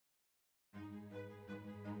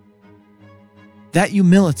That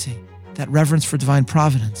humility, that reverence for divine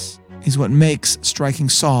providence, is what makes striking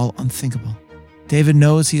Saul unthinkable. David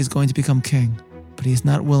knows he is going to become king, but he is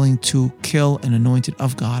not willing to kill an anointed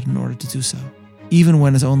of God in order to do so, even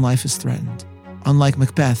when his own life is threatened. Unlike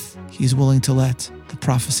Macbeth, he is willing to let the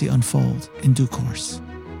prophecy unfold in due course.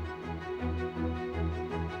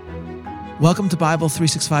 Welcome to Bible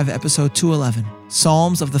 365, episode 211,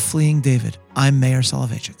 Psalms of the Fleeing David. I'm Meir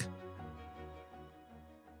Soloveichik.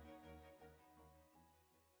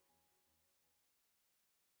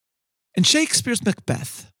 In Shakespeare's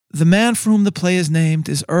Macbeth, the man for whom the play is named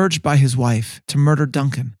is urged by his wife to murder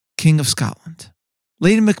Duncan, King of Scotland.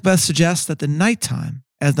 Lady Macbeth suggests that the nighttime,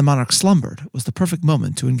 as the monarch slumbered, was the perfect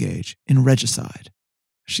moment to engage in regicide.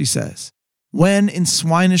 She says, "When in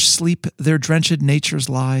swinish sleep their drenched natures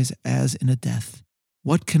lies as in a death,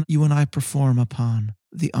 what can you and I perform upon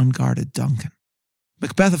the unguarded Duncan?"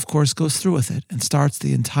 Macbeth, of course, goes through with it and starts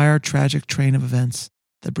the entire tragic train of events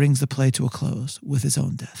that brings the play to a close with his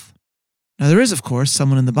own death. Now, there is, of course,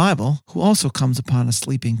 someone in the Bible who also comes upon a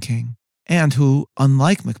sleeping king, and who,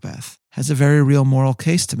 unlike Macbeth, has a very real moral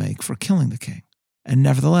case to make for killing the king, and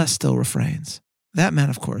nevertheless still refrains. That man,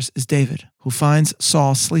 of course, is David, who finds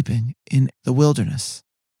Saul sleeping in the wilderness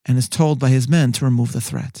and is told by his men to remove the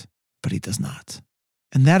threat, but he does not.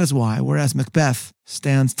 And that is why, whereas Macbeth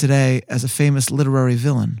stands today as a famous literary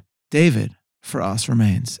villain, David, for us,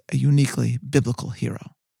 remains a uniquely biblical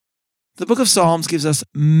hero. The book of Psalms gives us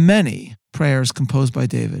many prayers composed by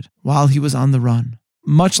David while he was on the run,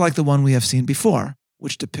 much like the one we have seen before,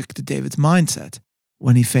 which depicted David's mindset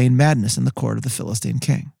when he feigned madness in the court of the Philistine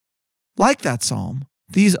king. Like that psalm,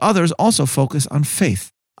 these others also focus on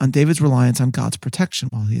faith, on David's reliance on God's protection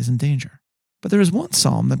while he is in danger. But there is one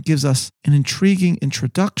psalm that gives us an intriguing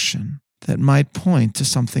introduction that might point to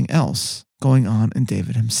something else going on in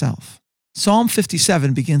David himself. Psalm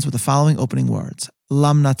 57 begins with the following opening words,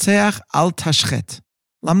 Lamnatseach al tashchet.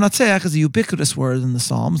 Lamnatseach is a ubiquitous word in the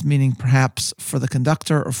Psalms, meaning perhaps for the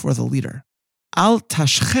conductor or for the leader. Al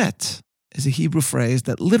tashchet is a Hebrew phrase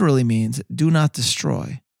that literally means do not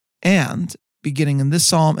destroy, and, beginning in this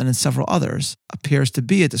psalm and in several others, appears to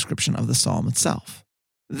be a description of the psalm itself.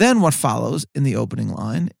 Then what follows in the opening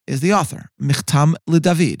line is the author, Michtam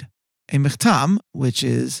LeDavid, a Michtam, which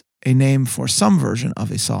is a name for some version of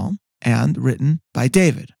a psalm, and written by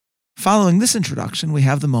David. Following this introduction, we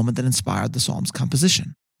have the moment that inspired the psalm's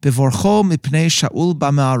composition, Bevorcho mipnei Shaul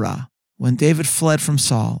ba'me'ara, when David fled from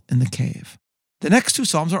Saul in the cave. The next two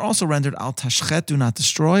psalms are also rendered al tashchet, do not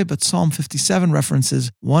destroy, but Psalm 57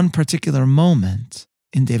 references one particular moment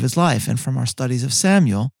in David's life, and from our studies of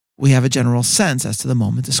Samuel, we have a general sense as to the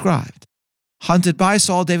moment described. Hunted by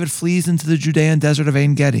Saul, David flees into the Judean desert of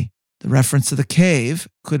En Gedi. The reference to the cave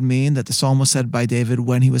could mean that the psalm was said by David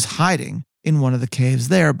when he was hiding in one of the caves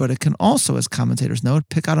there, but it can also, as commentators note,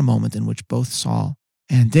 pick out a moment in which both Saul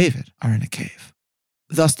and David are in a cave.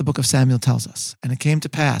 Thus the book of Samuel tells us, and it came to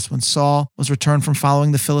pass when Saul was returned from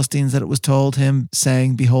following the Philistines that it was told him,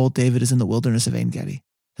 saying, Behold, David is in the wilderness of En Gedi.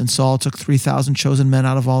 Then Saul took 3,000 chosen men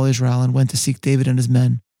out of all Israel and went to seek David and his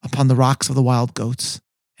men upon the rocks of the wild goats.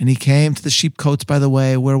 And he came to the sheepcotes by the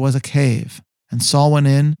way where was a cave. And Saul went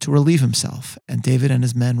in to relieve himself, and David and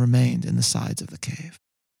his men remained in the sides of the cave.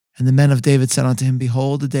 And the men of David said unto him,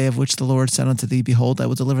 Behold, the day of which the Lord said unto thee, Behold, I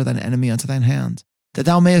will deliver thine enemy unto thine hand, that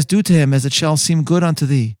thou mayest do to him as it shall seem good unto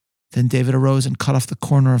thee. Then David arose and cut off the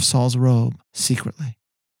corner of Saul's robe secretly.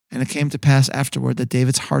 And it came to pass afterward that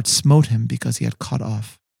David's heart smote him because he had cut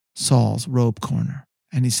off Saul's robe corner.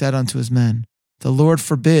 And he said unto his men, The Lord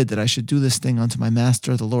forbid that I should do this thing unto my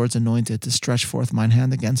master, the Lord's anointed, to stretch forth mine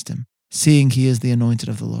hand against him, seeing he is the anointed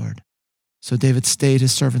of the Lord. So David stayed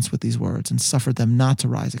his servants with these words and suffered them not to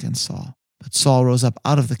rise against Saul. But Saul rose up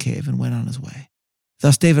out of the cave and went on his way.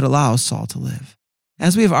 Thus David allows Saul to live.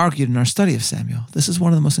 As we have argued in our study of Samuel, this is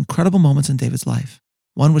one of the most incredible moments in David's life,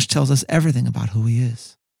 one which tells us everything about who he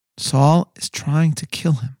is. Saul is trying to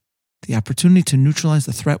kill him. The opportunity to neutralize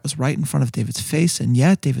the threat was right in front of David's face, and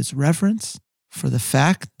yet David's reverence for the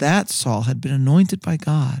fact that Saul had been anointed by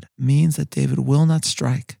God means that David will not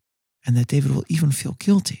strike, and that David will even feel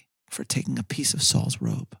guilty for taking a piece of Saul's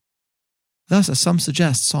robe. Thus, as some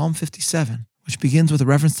suggest, Psalm 57, which begins with a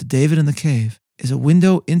reference to David in the cave, is a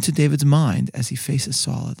window into David's mind as he faces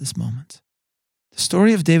Saul at this moment. The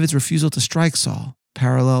story of David's refusal to strike Saul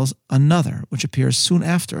parallels another which appears soon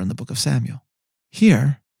after in the book of Samuel.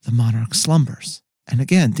 Here, the monarch slumbers, and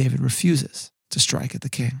again David refuses to strike at the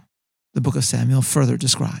king. The book of Samuel further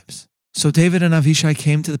describes, So David and Avishai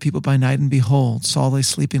came to the people by night, and behold, Saul lay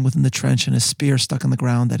sleeping within the trench, and his spear stuck in the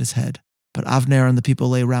ground at his head. But Avner and the people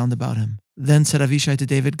lay round about him. Then said Avishai to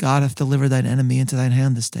David, God hath delivered thine enemy into thine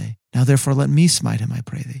hand this day. Now therefore let me smite him, I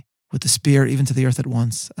pray thee, with the spear even to the earth at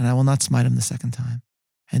once, and I will not smite him the second time.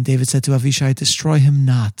 And David said to Avishai, destroy him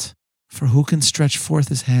not, for who can stretch forth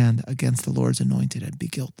his hand against the Lord's anointed and be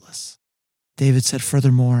guiltless? David said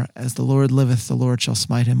furthermore, as the Lord liveth, the Lord shall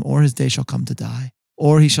smite him, or his day shall come to die,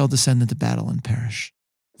 or he shall descend into battle and perish.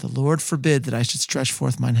 The Lord forbid that I should stretch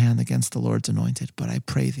forth mine hand against the Lord's anointed, but I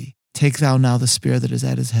pray thee, take thou now the spear that is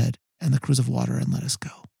at his head, and the cruse of water, and let us go.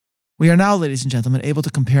 We are now, ladies and gentlemen, able to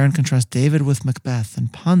compare and contrast David with Macbeth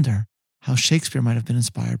and ponder how Shakespeare might have been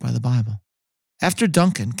inspired by the Bible. After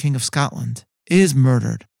Duncan, King of Scotland, is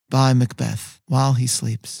murdered by Macbeth while he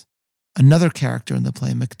sleeps, another character in the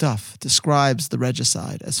play, Macduff, describes the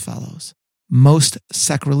regicide as follows. Most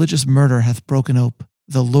sacrilegious murder hath broken ope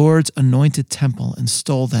the Lord's anointed temple and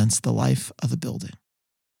stole thence the life of the building.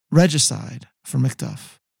 Regicide, for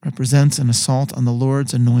Macduff, represents an assault on the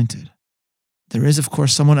Lord's anointed. There is, of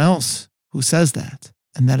course, someone else who says that,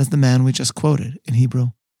 and that is the man we just quoted in Hebrew.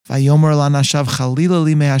 Vayomer lanashav chalila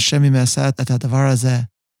li me'Hashem imesat et hadavar hazeh,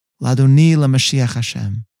 ladoni leMashiach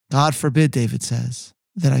Hashem. God forbid, David says,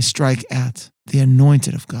 that I strike at the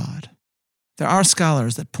anointed of God. There are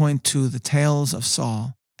scholars that point to the tales of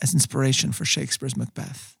Saul as inspiration for Shakespeare's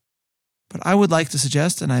Macbeth. But I would like to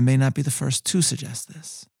suggest, and I may not be the first to suggest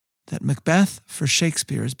this, that Macbeth for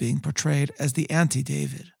Shakespeare is being portrayed as the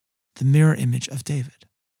anti-David, the mirror image of David.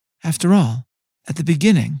 After all, at the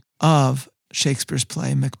beginning of Shakespeare's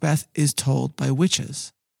play, Macbeth is told by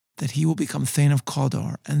witches that he will become Thane of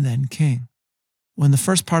Cawdor and then king. When the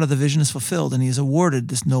first part of the vision is fulfilled and he is awarded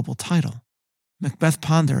this noble title, Macbeth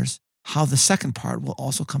ponders how the second part will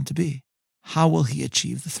also come to be. How will he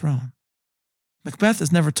achieve the throne? Macbeth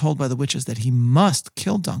is never told by the witches that he must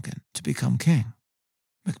kill Duncan to become king.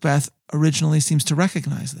 Macbeth originally seems to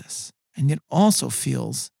recognize this, and yet also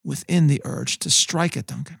feels within the urge to strike at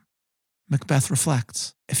Duncan. Macbeth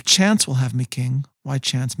reflects, if chance will have me king, why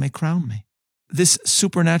chance may crown me. This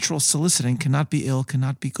supernatural soliciting cannot be ill,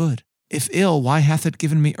 cannot be good. If ill, why hath it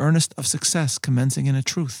given me earnest of success, commencing in a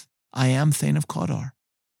truth? I am Thane of Cawdor.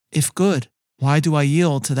 If good, why do I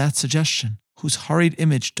yield to that suggestion, whose hurried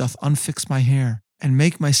image doth unfix my hair, and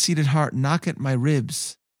make my seated heart knock at my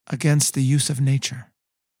ribs against the use of nature?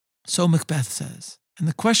 So Macbeth says, and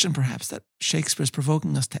the question perhaps that Shakespeare is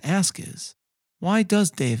provoking us to ask is, why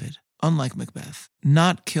does David, unlike Macbeth,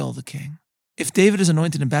 not kill the king? If David is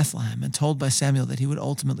anointed in Bethlehem and told by Samuel that he would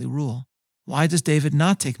ultimately rule, why does David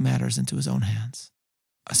not take matters into his own hands?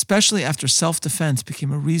 Especially after self-defense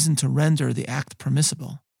became a reason to render the act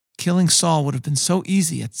permissible, killing Saul would have been so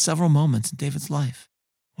easy at several moments in David's life,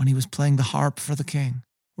 when he was playing the harp for the king,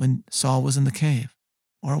 when Saul was in the cave,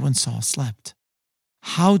 or when Saul slept.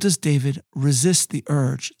 How does David resist the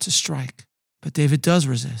urge to strike? But David does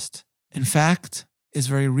resist. In fact, his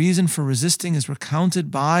very reason for resisting is recounted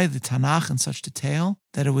by the Tanakh in such detail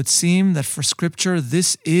that it would seem that for Scripture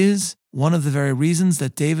this is one of the very reasons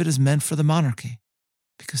that David is meant for the monarchy,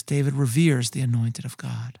 because David reveres the anointed of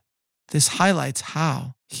God. This highlights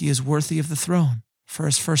how he is worthy of the throne, for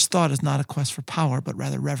his first thought is not a quest for power, but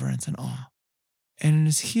rather reverence and awe. And it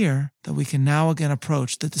is here that we can now again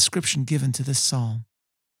approach the description given to this psalm.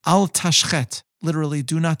 Al tashchet, literally,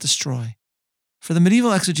 do not destroy. For the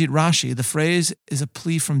medieval exegete Rashi, the phrase is a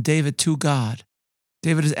plea from David to God.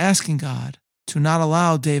 David is asking God to not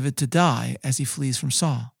allow David to die as he flees from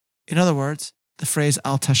Saul. In other words, the phrase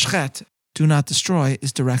al tashchet, do not destroy,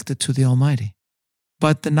 is directed to the Almighty.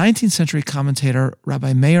 But the 19th century commentator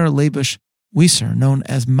Rabbi Meir Leibush Wieser, known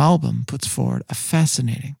as Malbim, puts forward a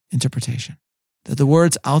fascinating interpretation, that the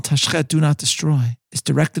words al tashchet, do not destroy, is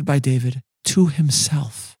directed by David to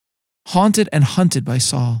himself. Haunted and hunted by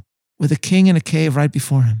Saul, with a king in a cave right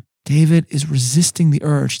before him, David is resisting the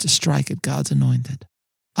urge to strike at God's anointed.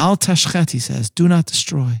 Al tashchet, he says, do not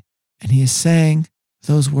destroy. And he is saying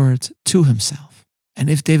those words to himself. And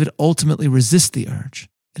if David ultimately resists the urge,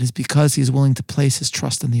 it is because he is willing to place his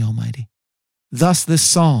trust in the Almighty. Thus, this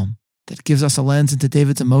psalm, that gives us a lens into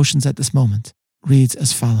David's emotions at this moment, reads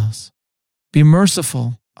as follows. Be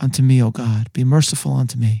merciful unto me, O God, be merciful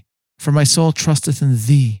unto me, for my soul trusteth in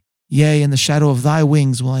thee. Yea, in the shadow of thy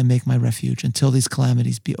wings will I make my refuge, until these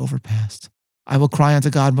calamities be overpast. I will cry unto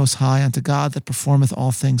God most high, unto God that performeth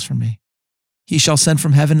all things for me. He shall send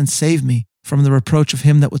from heaven and save me from the reproach of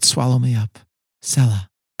him that would swallow me up. Selah.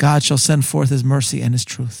 God shall send forth his mercy and his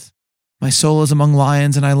truth. My soul is among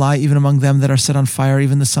lions, and I lie even among them that are set on fire,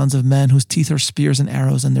 even the sons of men, whose teeth are spears and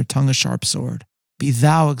arrows, and their tongue a sharp sword. Be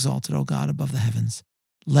thou exalted, O God, above the heavens.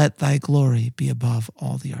 Let thy glory be above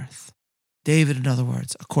all the earth. David, in other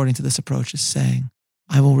words, according to this approach, is saying,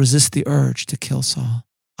 I will resist the urge to kill Saul.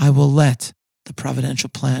 I will let the providential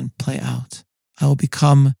plan play out. I will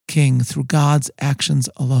become king through God's actions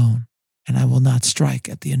alone, and I will not strike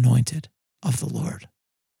at the anointed of the Lord.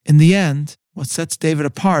 In the end, what sets David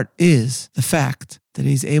apart is the fact that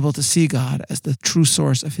he's able to see God as the true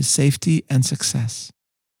source of his safety and success.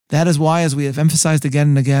 That is why, as we have emphasized again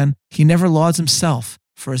and again, he never lauds himself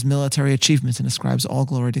for his military achievements and ascribes all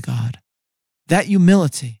glory to God. That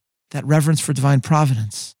humility, that reverence for divine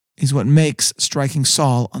providence, is what makes striking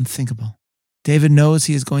Saul unthinkable. David knows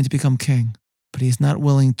he is going to become king, but he is not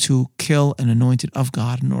willing to kill an anointed of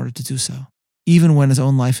God in order to do so, even when his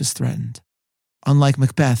own life is threatened. Unlike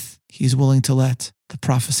Macbeth, he is willing to let the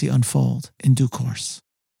prophecy unfold in due course.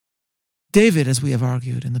 David, as we have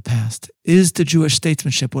argued in the past, is to Jewish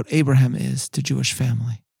statesmanship what Abraham is to Jewish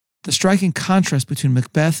family. The striking contrast between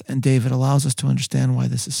Macbeth and David allows us to understand why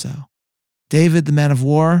this is so. David, the man of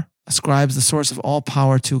war, ascribes the source of all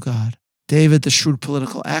power to God. David, the shrewd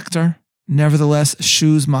political actor, nevertheless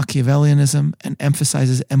eschews Machiavellianism and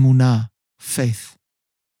emphasizes emunah, faith.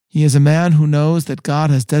 He is a man who knows that God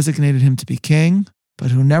has designated him to be king,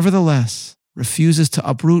 but who nevertheless refuses to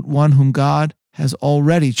uproot one whom God has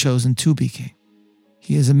already chosen to be king.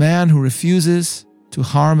 He is a man who refuses to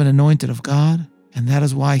harm an anointed of God, and that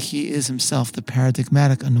is why he is himself the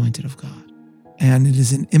paradigmatic anointed of God. And it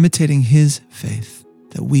is in imitating his faith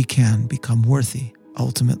that we can become worthy,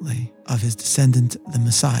 ultimately, of his descendant, the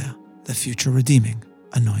Messiah, the future redeeming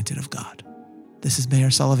anointed of God. This is Mayor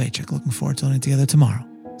Soloveitchik, looking forward to learning together tomorrow.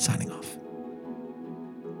 Signing off.